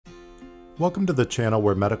Welcome to the channel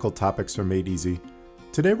where medical topics are made easy.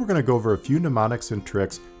 Today we're going to go over a few mnemonics and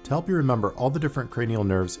tricks to help you remember all the different cranial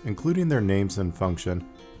nerves, including their names and function.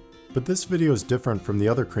 But this video is different from the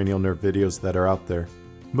other cranial nerve videos that are out there.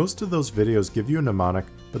 Most of those videos give you a mnemonic,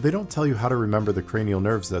 but they don't tell you how to remember the cranial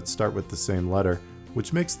nerves that start with the same letter,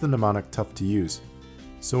 which makes the mnemonic tough to use.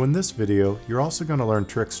 So in this video, you're also going to learn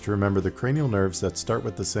tricks to remember the cranial nerves that start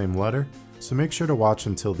with the same letter, so make sure to watch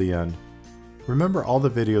until the end. Remember, all the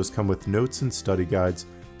videos come with notes and study guides,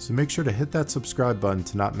 so make sure to hit that subscribe button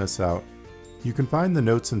to not miss out. You can find the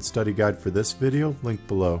notes and study guide for this video linked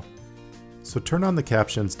below. So turn on the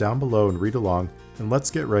captions down below and read along, and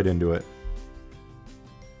let's get right into it.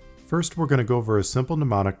 First, we're going to go over a simple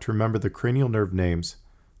mnemonic to remember the cranial nerve names.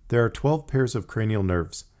 There are 12 pairs of cranial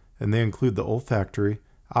nerves, and they include the olfactory,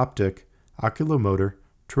 optic, oculomotor,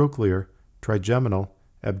 trochlear, trigeminal,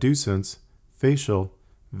 abducens, facial,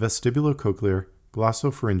 vestibulocochlear,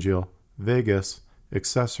 glossopharyngeal, vagus,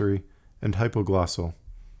 accessory, and hypoglossal.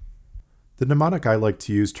 The mnemonic I like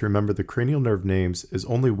to use to remember the cranial nerve names is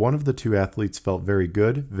only one of the two athletes felt very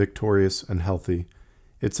good, victorious, and healthy.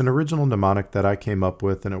 It's an original mnemonic that I came up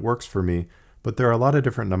with and it works for me, but there are a lot of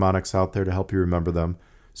different mnemonics out there to help you remember them,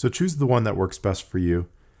 so choose the one that works best for you.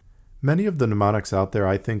 Many of the mnemonics out there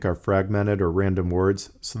I think are fragmented or random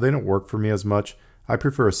words, so they don't work for me as much. I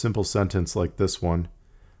prefer a simple sentence like this one.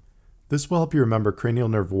 This will help you remember cranial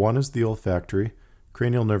nerve 1 is the olfactory,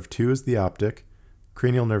 cranial nerve 2 is the optic,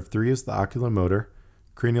 cranial nerve 3 is the oculomotor,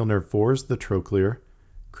 cranial nerve 4 is the trochlear,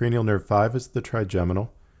 cranial nerve 5 is the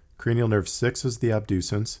trigeminal, cranial nerve 6 is the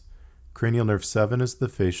abducens, cranial nerve 7 is the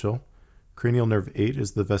facial, cranial nerve 8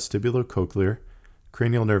 is the vestibulocochlear,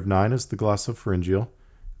 cranial nerve 9 is the glossopharyngeal,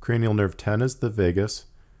 cranial nerve 10 is the vagus,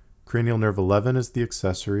 cranial nerve 11 is the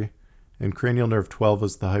accessory, and cranial nerve 12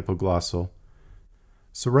 is the hypoglossal.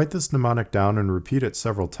 So write this mnemonic down and repeat it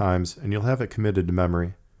several times, and you'll have it committed to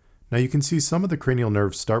memory. Now you can see some of the cranial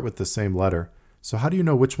nerves start with the same letter, so how do you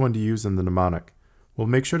know which one to use in the mnemonic? Well,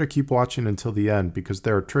 make sure to keep watching until the end because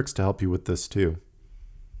there are tricks to help you with this too.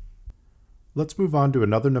 Let's move on to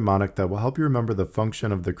another mnemonic that will help you remember the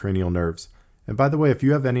function of the cranial nerves. And by the way, if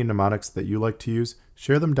you have any mnemonics that you like to use,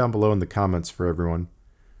 share them down below in the comments for everyone.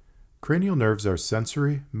 Cranial nerves are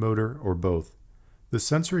sensory, motor, or both. The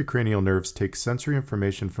sensory cranial nerves take sensory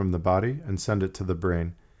information from the body and send it to the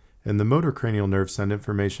brain, and the motor cranial nerves send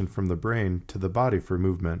information from the brain to the body for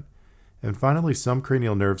movement. And finally, some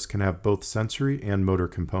cranial nerves can have both sensory and motor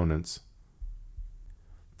components.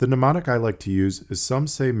 The mnemonic I like to use is "Some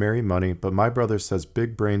say marry money, but my brother says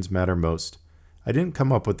big brains matter most." I didn't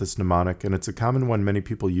come up with this mnemonic, and it's a common one many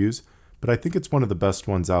people use, but I think it's one of the best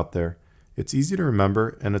ones out there. It's easy to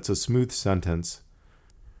remember, and it's a smooth sentence.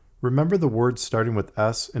 Remember, the words starting with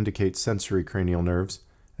S indicate sensory cranial nerves,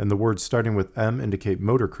 and the words starting with M indicate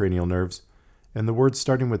motor cranial nerves, and the words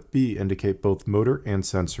starting with B indicate both motor and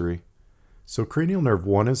sensory. So cranial nerve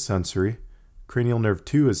 1 is sensory, cranial nerve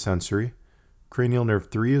 2 is sensory, cranial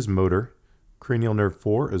nerve 3 is motor, cranial nerve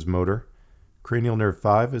 4 is motor, cranial nerve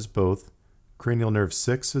 5 is both, cranial nerve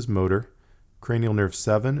 6 is motor, cranial nerve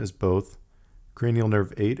 7 is both, cranial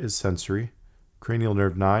nerve 8 is sensory, cranial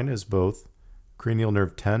nerve 9 is both, cranial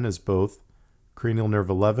nerve 10 is both, cranial nerve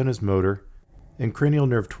 11 is motor, and cranial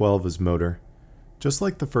nerve 12 is motor. Just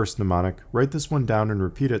like the first mnemonic, write this one down and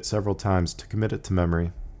repeat it several times to commit it to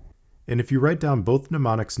memory. And if you write down both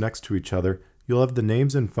mnemonics next to each other, you'll have the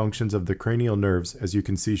names and functions of the cranial nerves as you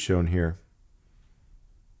can see shown here.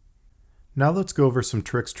 Now let's go over some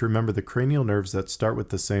tricks to remember the cranial nerves that start with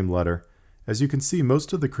the same letter. As you can see,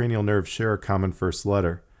 most of the cranial nerves share a common first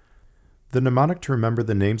letter. The mnemonic to remember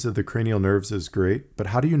the names of the cranial nerves is great, but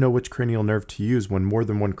how do you know which cranial nerve to use when more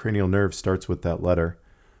than one cranial nerve starts with that letter?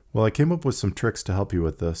 Well, I came up with some tricks to help you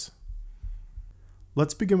with this.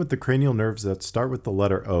 Let's begin with the cranial nerves that start with the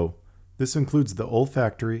letter O. This includes the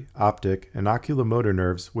olfactory, optic, and oculomotor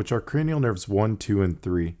nerves, which are cranial nerves 1, 2, and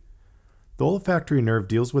 3. The olfactory nerve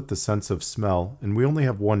deals with the sense of smell, and we only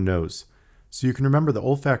have one nose. So you can remember the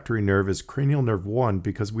olfactory nerve is cranial nerve 1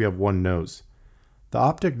 because we have one nose. The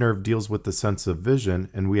optic nerve deals with the sense of vision,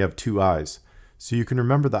 and we have two eyes. So you can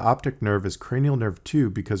remember the optic nerve is cranial nerve 2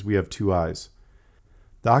 because we have two eyes.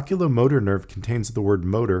 The oculomotor nerve contains the word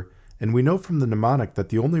motor, and we know from the mnemonic that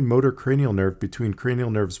the only motor cranial nerve between cranial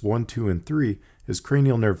nerves 1, 2, and 3 is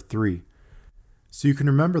cranial nerve 3. So you can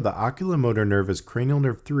remember the oculomotor nerve is cranial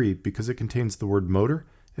nerve 3 because it contains the word motor,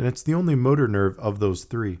 and it's the only motor nerve of those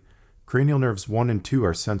three. Cranial nerves 1 and 2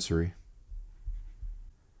 are sensory.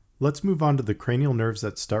 Let's move on to the cranial nerves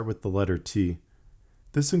that start with the letter T.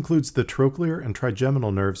 This includes the trochlear and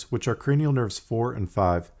trigeminal nerves, which are cranial nerves 4 and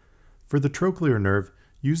 5. For the trochlear nerve,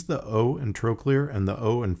 use the O in trochlear and the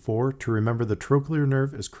O in 4 to remember the trochlear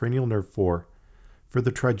nerve is cranial nerve 4. For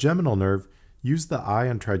the trigeminal nerve, use the I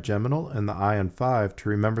in trigeminal and the I in 5 to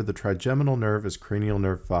remember the trigeminal nerve is cranial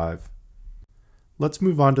nerve 5. Let's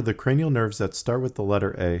move on to the cranial nerves that start with the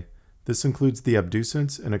letter A. This includes the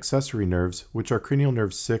abducens and accessory nerves, which are cranial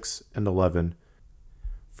nerves 6 and 11.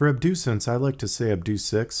 For abducens, I like to say abduce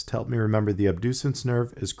 6 to help me remember the abducens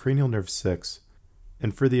nerve is cranial nerve 6.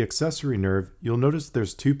 And for the accessory nerve, you'll notice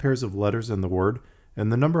there's 2 pairs of letters in the word,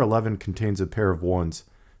 and the number 11 contains a pair of 1s.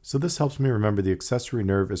 So this helps me remember the accessory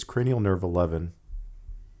nerve is cranial nerve 11.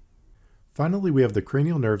 Finally, we have the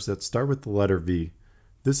cranial nerves that start with the letter V.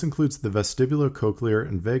 This includes the vestibulocochlear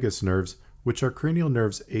and vagus nerves, which are cranial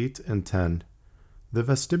nerves 8 and 10. The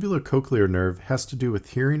vestibulocochlear nerve has to do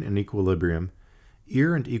with hearing and equilibrium.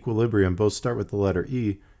 Ear and equilibrium both start with the letter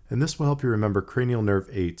E, and this will help you remember cranial nerve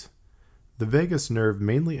 8. The vagus nerve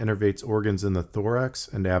mainly innervates organs in the thorax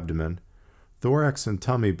and abdomen. Thorax and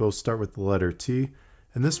tummy both start with the letter T,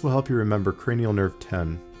 and this will help you remember cranial nerve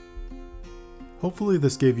 10. Hopefully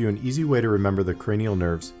this gave you an easy way to remember the cranial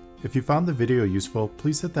nerves. If you found the video useful,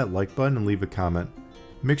 please hit that like button and leave a comment.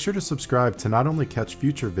 Make sure to subscribe to not only catch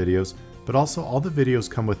future videos, but also all the videos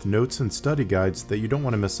come with notes and study guides that you don't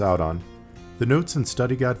want to miss out on. The notes and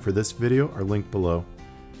study guide for this video are linked below.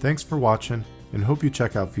 Thanks for watching, and hope you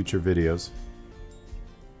check out future videos.